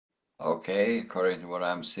Okay, according to what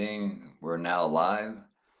I'm seeing, we're now live.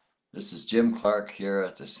 This is Jim Clark here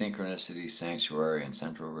at the Synchronicity Sanctuary in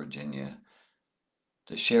Central Virginia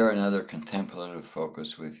to share another contemplative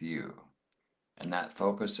focus with you. And that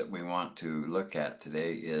focus that we want to look at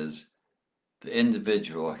today is the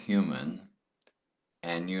individual human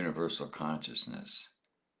and universal consciousness.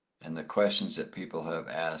 And the questions that people have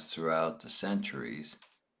asked throughout the centuries,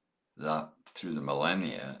 through the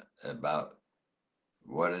millennia, about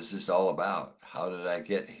what is this all about? How did I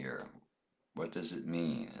get here? What does it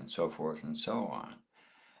mean? And so forth and so on.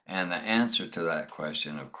 And the answer to that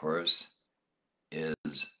question, of course,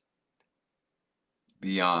 is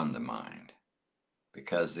beyond the mind.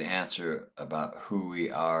 Because the answer about who we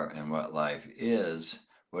are and what life is,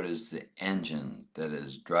 what is the engine that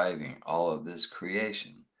is driving all of this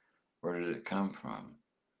creation? Where did it come from?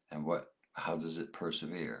 And how does it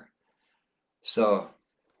persevere? So,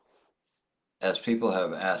 as people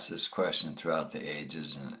have asked this question throughout the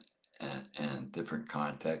ages and different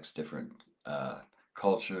contexts, different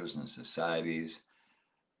cultures and societies,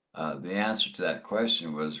 the answer to that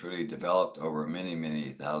question was really developed over many,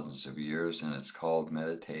 many thousands of years, and it's called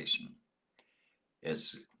meditation.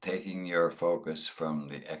 It's taking your focus from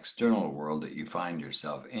the external world that you find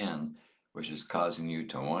yourself in, which is causing you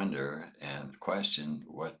to wonder and question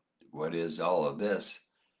what is all of this,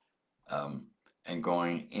 and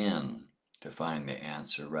going in to find the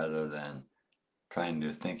answer rather than trying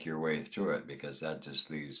to think your way through it, because that just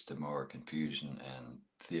leads to more confusion and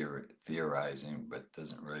theorizing, but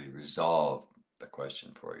doesn't really resolve the question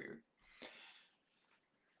for you.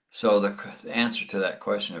 So the answer to that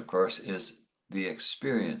question, of course, is the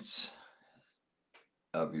experience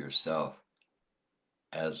of yourself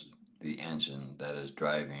as the engine that is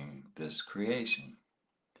driving this creation,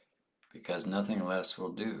 because nothing less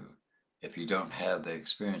will do. If you don't have the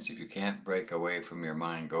experience, if you can't break away from your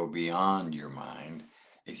mind, go beyond your mind,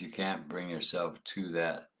 if you can't bring yourself to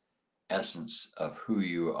that essence of who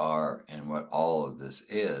you are and what all of this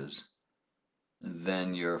is,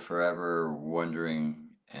 then you're forever wondering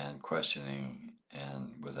and questioning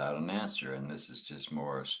and without an answer. And this is just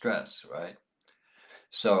more stress, right?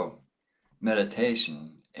 So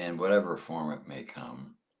meditation, in whatever form it may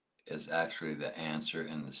come, is actually the answer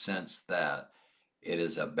in the sense that it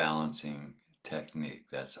is a balancing technique.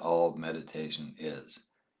 That's all meditation is.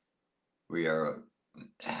 We are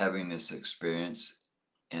having this experience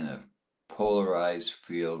in a polarized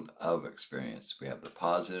field of experience. We have the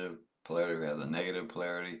positive polarity, we have the negative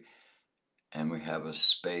polarity, and we have a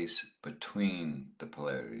space between the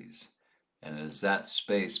polarities. And it is that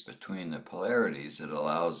space between the polarities that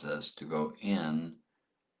allows us to go in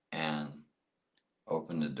and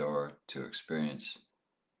open the door to experience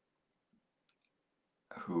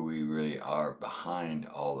who we really are behind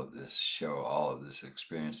all of this show, all of this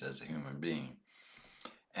experience as a human being.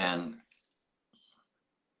 And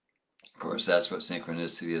of course, that's what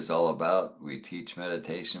synchronicity is all about. We teach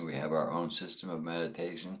meditation. We have our own system of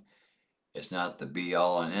meditation. It's not the be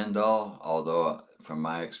all and end all, although from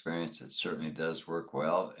my experience, it certainly does work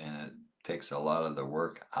well, and it takes a lot of the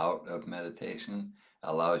work out of meditation,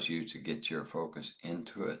 allows you to get your focus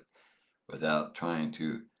into it without trying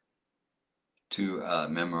to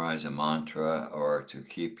memorize a mantra or to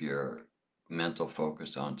keep your mental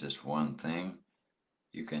focus on just one thing.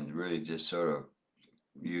 You can really just sort of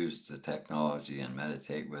use the technology and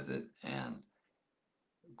meditate with it and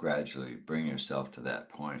gradually bring yourself to that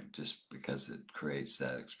point, just because it creates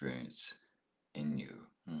that experience in you.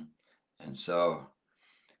 And so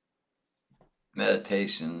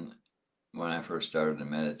meditation, when I first started to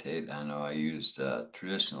meditate, I know I used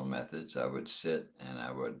traditional methods. I would sit and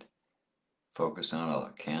I would focus on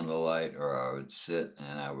a candlelight, or I would sit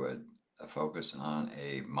and I would focus on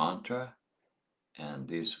a mantra. And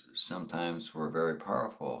these sometimes were very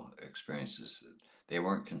powerful experiences. They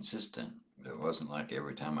weren't consistent. It wasn't like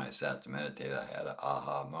every time I sat to meditate I had an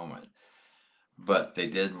aha moment. But they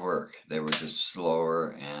did work. They were just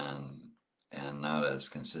slower and not as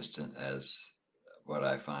consistent as what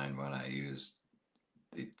I find when I use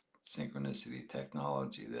the synchronicity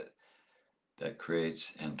technology that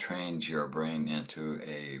creates and trains your brain into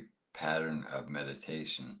a pattern of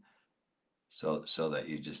meditation, so that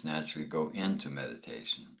you just naturally go into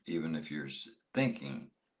meditation. Even if you're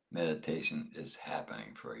thinking, meditation is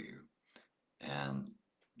happening for you. And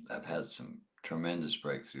I've had some tremendous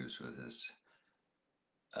breakthroughs with this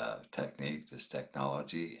technique, this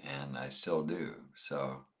technology, and I still do.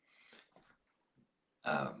 So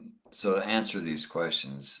to answer these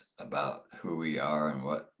questions about who we are and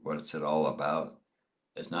what it's all about,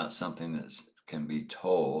 is not something that can be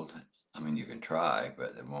told. I mean, you can try,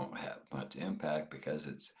 but it won't have much impact because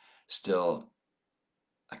it's still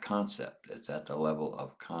a concept. It's at the level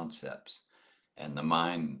of concepts. And the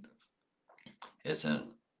mind is,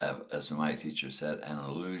 as my teacher said, an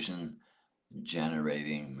illusion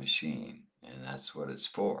generating machine. And that's what it's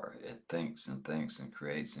for. It thinks and thinks and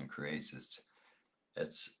creates and creates.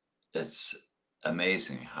 It's, it's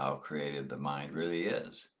amazing how creative the mind really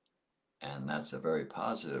is. And that's a very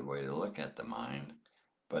positive way to look at the mind.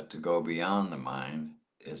 But to go beyond the mind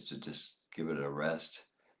is to just give it a rest.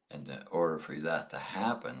 And in order for that to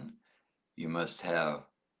happen, you must have,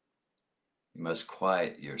 you must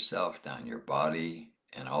quiet yourself down, your body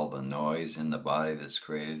and all the noise in the body that's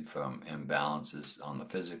created from imbalances on the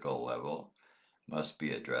physical level must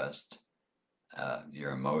be addressed.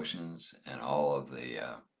 Your emotions and all of the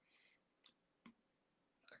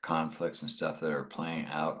conflicts and stuff that are playing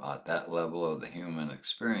out at that level of the human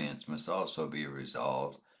experience must also be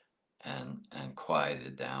resolved and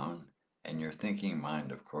quieted down. And your thinking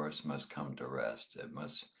mind, of course, must come to rest.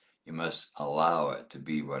 You must allow it to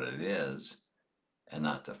be what it is and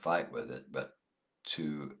not to fight with it, but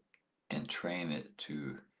to entrain it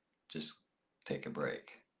to just take a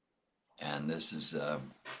break. And this is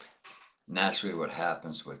naturally what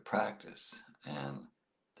happens with practice. And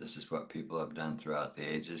this is what people have done throughout the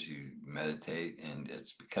ages. You meditate and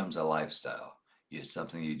it becomes a lifestyle. It's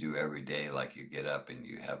something you do every day, like you get up and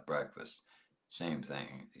you have breakfast. Same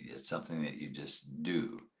thing. It's something that you just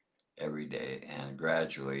do every day, and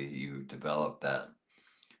gradually you develop that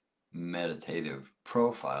meditative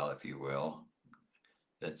profile, if you will,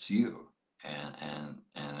 that's you, and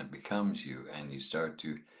it becomes you, and you start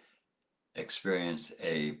to experience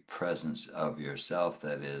a presence of yourself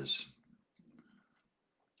that is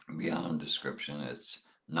beyond description. It's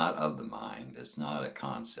not of the mind, it's not a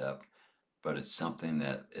concept, but it's something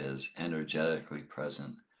that is energetically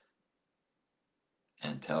present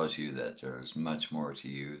and tells you that there's much more to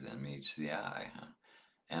you than meets the eye. Huh?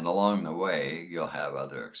 And along the way, you'll have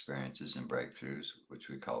other experiences and breakthroughs, which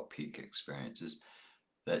we call peak experiences,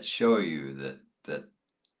 that show you that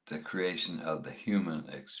the creation of the human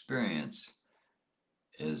experience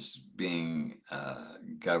is being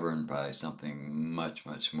governed by something much,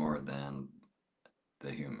 much more than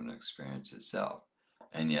the human experience itself.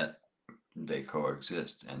 And yet they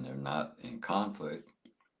coexist, and they're not in conflict,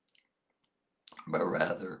 but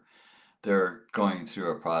rather they're going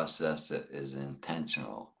through a process that is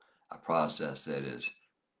intentional, a process that is,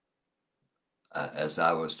 as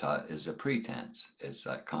I was taught, is a pretense. It's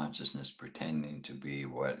like consciousness pretending to be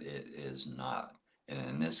what it is not. And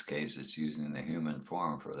in this case, it's using the human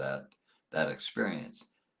form for that experience,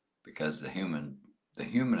 because the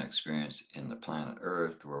human experience in the planet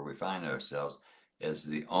Earth, where we find ourselves, is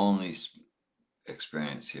the only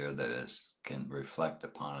experience here that can reflect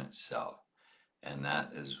upon itself. And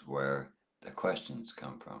that is where the questions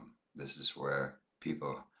come from. This is where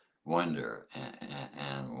people wonder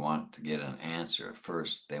and want to get an answer.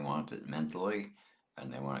 First, they want it mentally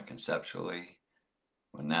and they want it conceptually.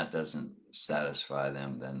 When that doesn't satisfy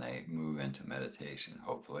them, then they move into meditation,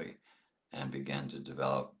 hopefully, and begin to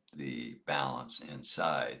develop the balance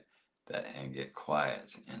inside and get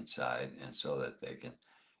quiet inside, and so that they can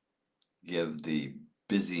give the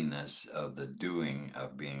busyness of the doing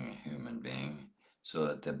of being a human being, so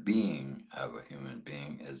that the being of a human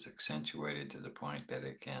being is accentuated to the point that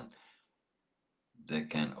it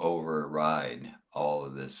can override all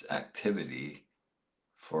of this activity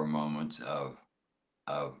for moments of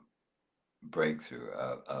breakthrough,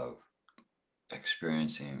 of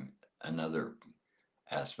experiencing another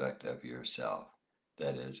aspect of yourself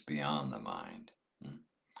that is beyond the mind.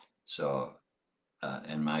 So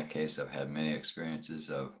in my case, I've had many experiences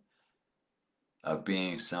of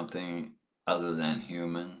being something other than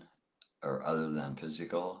human or other than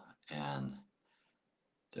physical, and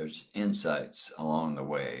there's insights along the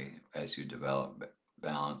way as you develop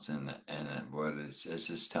balance, and what it's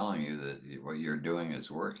just telling you that what you're doing is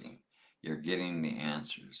working. You're getting the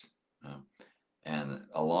answers, and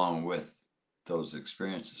along with those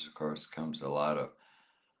experiences, of course, comes a lot of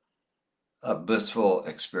a blissful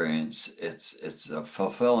experience. It's a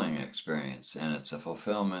fulfilling experience, and it's a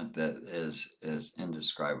fulfillment that is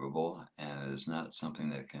indescribable, and it is not something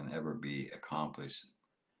that can ever be accomplished,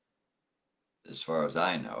 as far as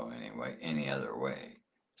I know anyway, any other way.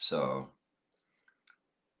 So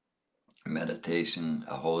meditation,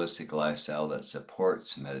 a holistic lifestyle that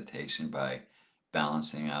supports meditation by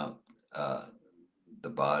balancing out the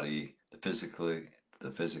body, the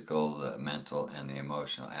physical, the mental, and the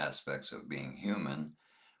emotional aspects of being human,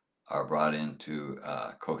 are brought into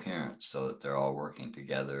coherence, so that they're all working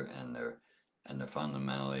together and and they're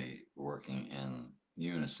fundamentally working in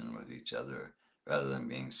unison with each other rather than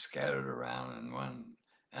being scattered around in one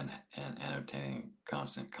and entertaining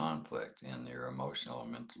constant conflict in your emotional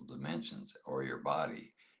and mental dimensions, or your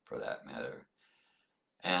body for that matter.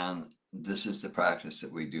 And this is the practice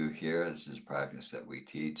that we do here. This is a practice that we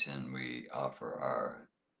teach, and we offer our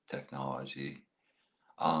technology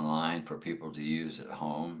online for people to use at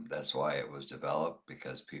home. That's why it was developed,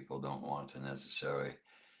 because people don't want to necessarily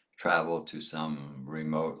travel to some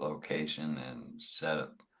remote location and set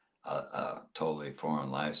up a totally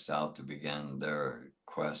foreign lifestyle to begin their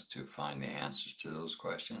quest to find the answers to those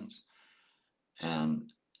questions.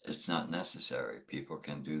 And it's not necessary. People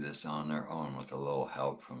can do this on their own with a little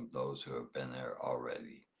help from those who have been there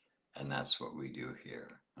already. And that's what we do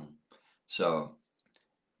here. So,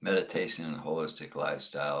 meditation and holistic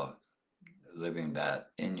lifestyle, living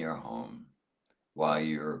that in your home while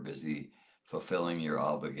you're busy fulfilling your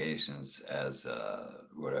obligations as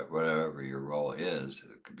whatever your role is.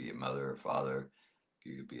 It could be a mother or father,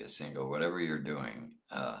 you could be a single, whatever you're doing.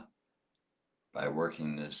 By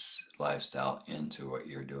working this lifestyle into what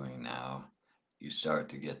you're doing now, you start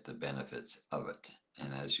to get the benefits of it.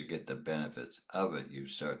 And as you get the benefits of it, you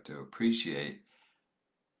start to appreciate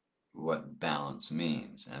what balance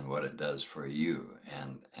means and what it does for you,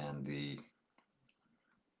 and the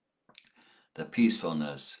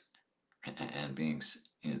peacefulness and being,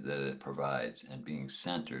 that it provides, and being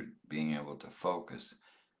centered, being able to focus,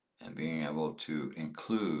 and being able to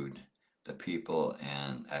include the people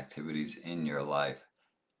and activities in your life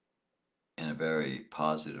in a very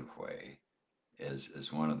positive way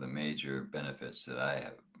is one of the major benefits that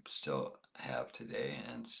I still have today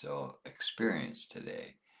and still experience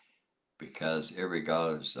today. Because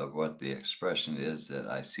irregardless of what the expression is that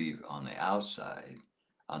I see on the outside,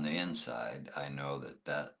 on the inside, I know that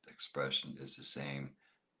that expression is the same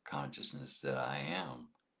consciousness that I am.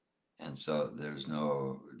 And so there's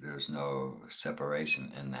no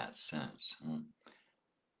separation in that sense.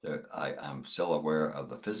 I'm still aware of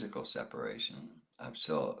the physical separation. I'm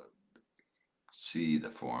still see the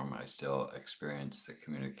form. I still experience the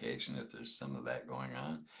communication if there's some of that going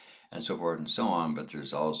on, and so forth and so on. But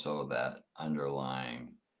there's also that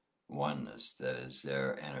underlying oneness that is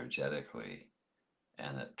there energetically,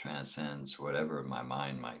 and that transcends whatever my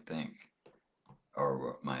mind might think or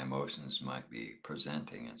what my emotions might be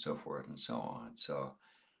presenting, and so forth and so on. So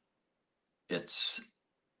it's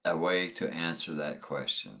a way to answer that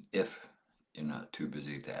question if you're not too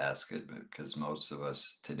busy to ask it, because most of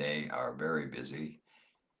us today are very busy.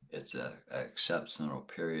 It's an exceptional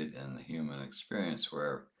period in the human experience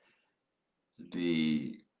where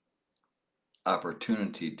the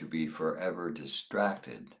opportunity to be forever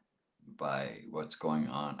distracted by what's going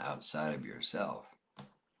on outside of yourself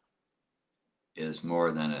is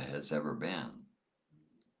more than it has ever been.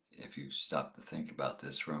 If you stop to think about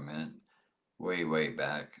this for a minute, way, way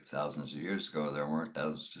back, thousands of years ago, there weren't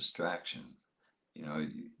those distractions. You know,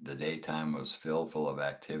 the daytime was filled full of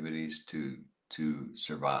activities to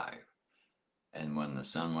survive. And when the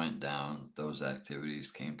sun went down, those activities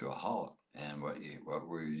came to a halt. And what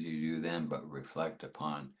were you do then but reflect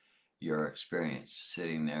upon your experience,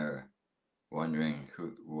 sitting there wondering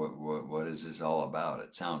what is this all about?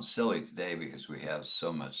 It sounds silly today because we have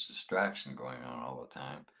so much distraction going on all the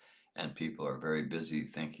time, and people are very busy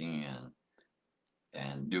thinking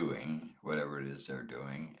and doing whatever it is they're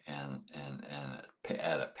doing, and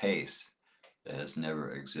at a pace that has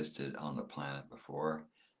never existed on the planet before.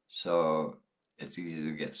 So it's easy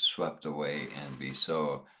to get swept away and be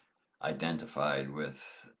so identified with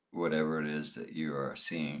whatever it is that you are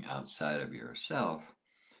seeing outside of yourself,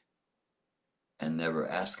 and never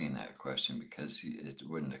asking that question because it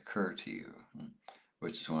wouldn't occur to you,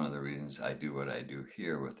 which is one of the reasons I do what I do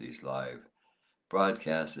here with these live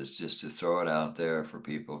broadcasts, is just to throw it out there for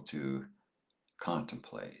people to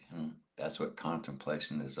contemplate. That's what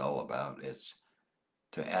contemplation is all about. It's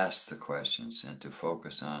to ask the questions and to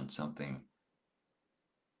focus on something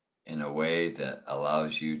in a way that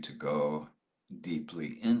allows you to go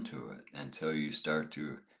deeply into it until you start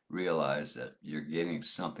to realize that you're getting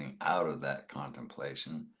something out of that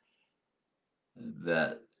contemplation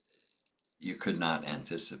that you could not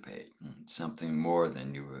anticipate, something more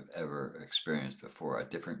than you have ever experienced before, a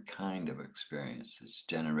different kind of experience that's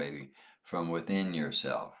generating from within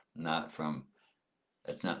yourself,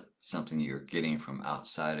 it's not something you're getting from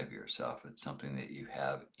outside of yourself, it's something that you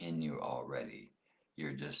have in you already.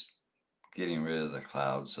 You're just getting rid of the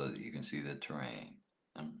clouds so that you can see the terrain,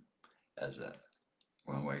 as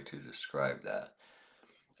one way to describe that.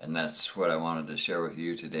 And that's what I wanted to share with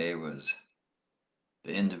you today, was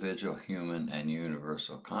the individual, human, and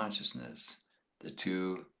universal consciousness the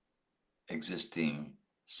two existing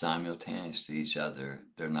simultaneous to each other.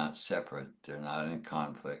 They're not separate, they're not in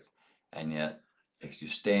conflict. And yet, if you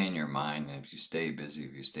stay in your mind and if you stay busy,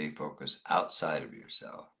 if you stay focused outside of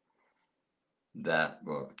yourself, that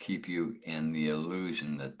will keep you in the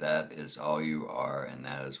illusion that that is all you are and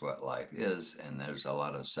that is what life is. And there's a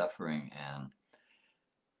lot of suffering and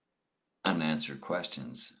unanswered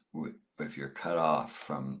questions if you're cut off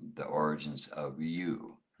from the origins of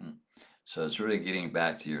you. So it's really getting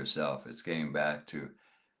back to yourself. It's getting back to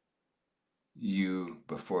you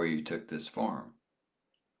before you took this form.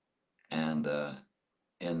 And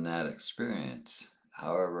in that experience,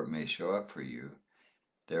 however it may show up for you,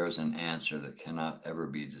 there is an answer that cannot ever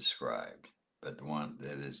be described, but the one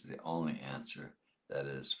that is the only answer, that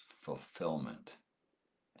is fulfillment.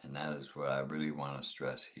 And that is what I really want to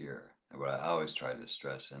stress here, and what I always try to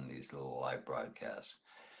stress in these little live broadcasts.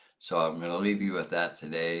 So I'm going to leave you with that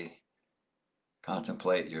today.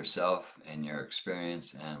 Contemplate yourself and your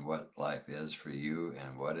experience and what life is for you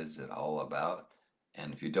and what is it all about.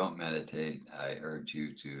 And if you don't meditate, I urge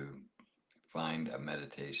you to find a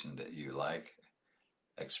meditation that you like,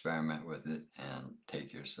 experiment with it, and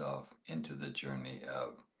take yourself into the journey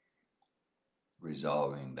of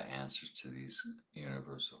resolving the answers to these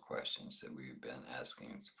universal questions that we've been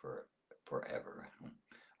asking for forever.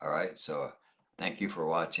 All right, so thank you for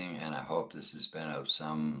watching, and I hope this has been of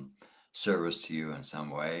some service to you in some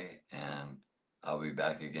way. And I'll be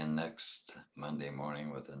back again next Monday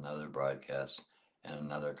morning with another broadcast and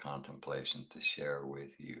another contemplation to share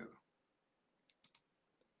with you.